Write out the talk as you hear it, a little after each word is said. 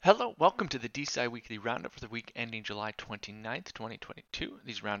Hello, welcome to the DSci Weekly Roundup for the week ending July 29th, 2022.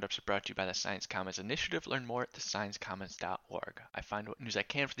 These roundups are brought to you by the Science Commons Initiative. Learn more at thesciencecommons.org. I find what news I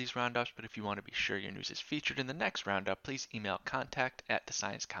can for these roundups, but if you want to be sure your news is featured in the next roundup, please email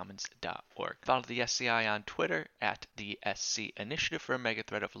contact@thesciencecommons.org. Follow the SCI on Twitter at the SC Initiative for a mega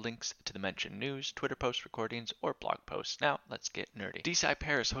thread of links to the mentioned news, Twitter posts, recordings, or blog posts. Now, let's get nerdy. DSci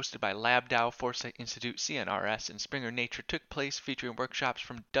Paris, hosted by LabDAO, Foresight Institute, CNRS, and Springer Nature, took place featuring workshops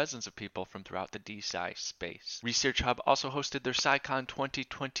from dozens of people from throughout the DSci space. Research Hub also hosted their SciCon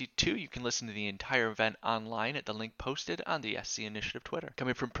 2022. You can listen to the entire event online at the link posted on the SC Initiative Twitter.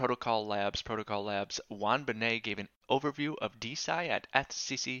 Coming from Protocol Labs, Juan Benet gave an overview of DSci at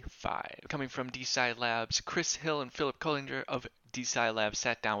EthCC 5. Coming from DSci Labs, Chris Hill and Philip Collinger of DSci Labs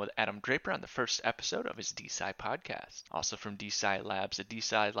sat down with Adam Draper on the first episode of his DSci podcast. Also from DSci Labs, the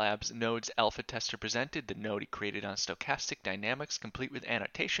DSci Labs Nodes Alpha Tester presented the node he created on stochastic dynamics, complete with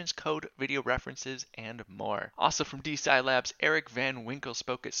annotations, code, video references, and more. Also from DSci Labs, Eric Van Winkle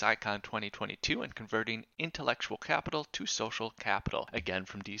spoke at SciCon 2022 on converting intellectual capital to social capital. Again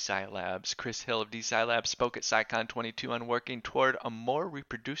from DSci Labs, Chris Hill of DSci Labs spoke at SciCon 2022 on working toward a more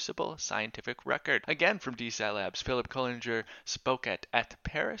reproducible scientific record. Again from DSci Labs, Philip Collinger spoke at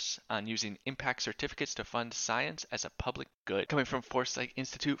Paris on using impact certificates to fund science as a public good. Coming from Foresight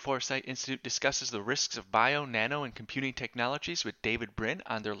Institute discusses the risks of bio, nano, and computing technologies with David Brin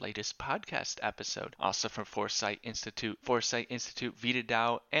on their latest podcast episode. Also from Foresight Institute,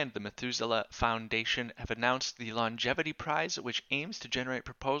 VitaDAO, and the Methuselah Foundation have announced the Longevity Prize, which aims to generate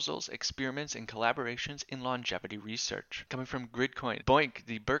proposals, experiments, and collaborations in longevity research. Coming from Gridcoin, BOINC,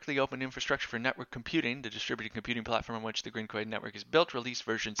 the Berkeley Open Infrastructure for Network Computing, the distributed computing platform on which the Gridcoin network is built, released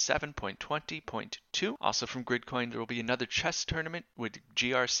version 7.20.2. Also from Gridcoin, there will be another chess tournament with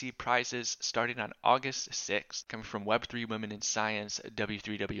GRC prizes starting on August 6th. Coming from Web3 Women in Science,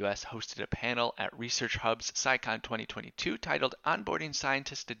 W3WS hosted a panel at Research Hub's SciCon 2022 titled Onboarding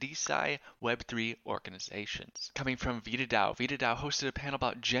Scientists to DSci Web3 Organizations. Coming from VitaDAO hosted a panel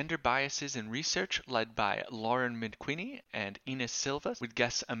about gender biases in research led by Lauren McQueenie and Ines Silva with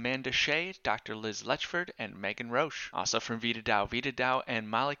guests Amanda Shea, Dr. Liz Letchford, and Megan Roche. Also from VitaDAO and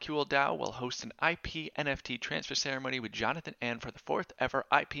Molecule DAO will host an IP NFT transfer ceremony with Jonathan Ann for the 4th ever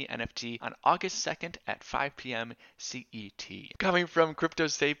IP NFT on August 2nd at 5 p.m. CET. Coming from Crypto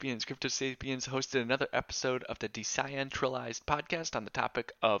Sapiens hosted another episode of the Descientralized podcast on the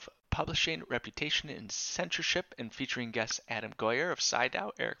topic of publishing, reputation, and censorship, and featuring guests Adam Goyer of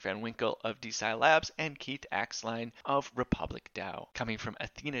SciDAO, Eric Van Winkle of DSci Labs, and Keith Axline of Republic DAO. Coming from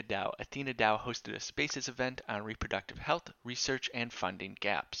AthenaDAO hosted a Spaces event on reproductive health, research, and funding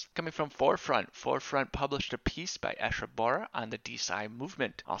gaps. Coming from Forefront published a piece by Esra Bora on the DSci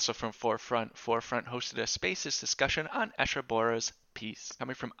movement. Also from Forefront hosted a Spaces discussion on Esra Bora's piece.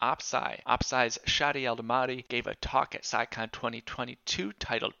 Coming from OpSci's Shadi Eldamadi gave a talk at SciCon 2022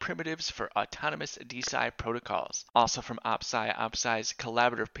 titled Primitives for Autonomous DSci Protocols. Also from OpSci's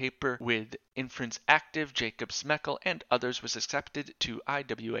collaborative paper with Inference Active, Jacob Smeckel, and others was accepted to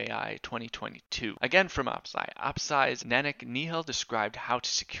IWAI 2022. Again from OpSci's Nanak Nihal described how to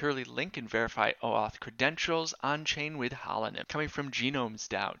securely link and verify OAuth credentials on-chain with Holonym. Coming from Genomes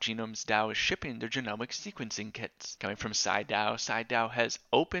DAO is shipping their genomic sequencing kits. Coming from SciDAO has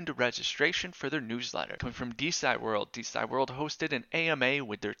opened registration for their newsletter. Coming from DSci World hosted an AMA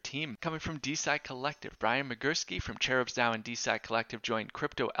with their team. Coming from DSci Collective, Brian Magursky from Cherubs DAO and DSci Collective joined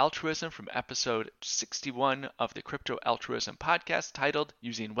Crypto Altruism from episode 61 of the Crypto Altruism podcast titled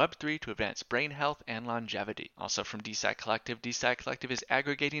Using Web3 to Advance Brain Health and Longevity. Also from DSci Collective is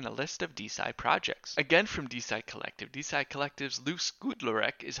aggregating a list of DSci projects. Again from DSci Collective's Lou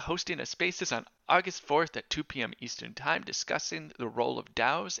Skudlarek is hosting a Spaces on August 4th at 2 p.m. Eastern Time, discussing the role of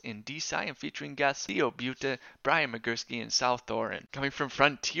DAOs in DSci and featuring guests Theo Buta, Brian Magursky, and Sal Thorin. Coming from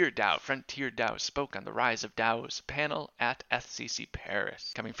Frontier DAO spoke on the rise of DAOs panel at EthCC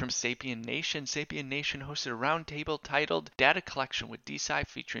Paris. Coming from Sapien Nation hosted a roundtable titled Data Collection with DSci,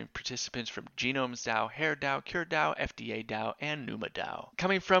 featuring participants from Genomes DAO, Hair DAO, Cure DAO, FDA DAO, and Numa DAO.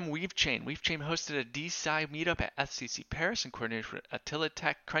 Coming from WeaveChain hosted a DSci meetup at EthCC Paris in coordination with Attila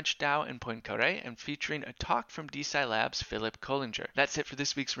Tech, Crunch DAO, and Poincaré, and featuring a talk from DSci Labs' Philip Collinger. That's it for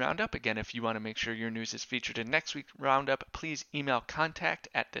this week's roundup. Again, if you want to make sure your news is featured in next week's roundup, please email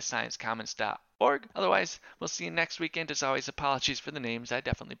contact@thesciencecommons.org. Otherwise, we'll see you next weekend. As always, apologies for the names, I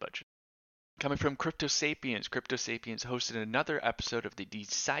definitely butchered. Coming from Crypto Sapiens hosted another episode of the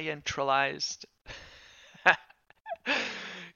Descientralized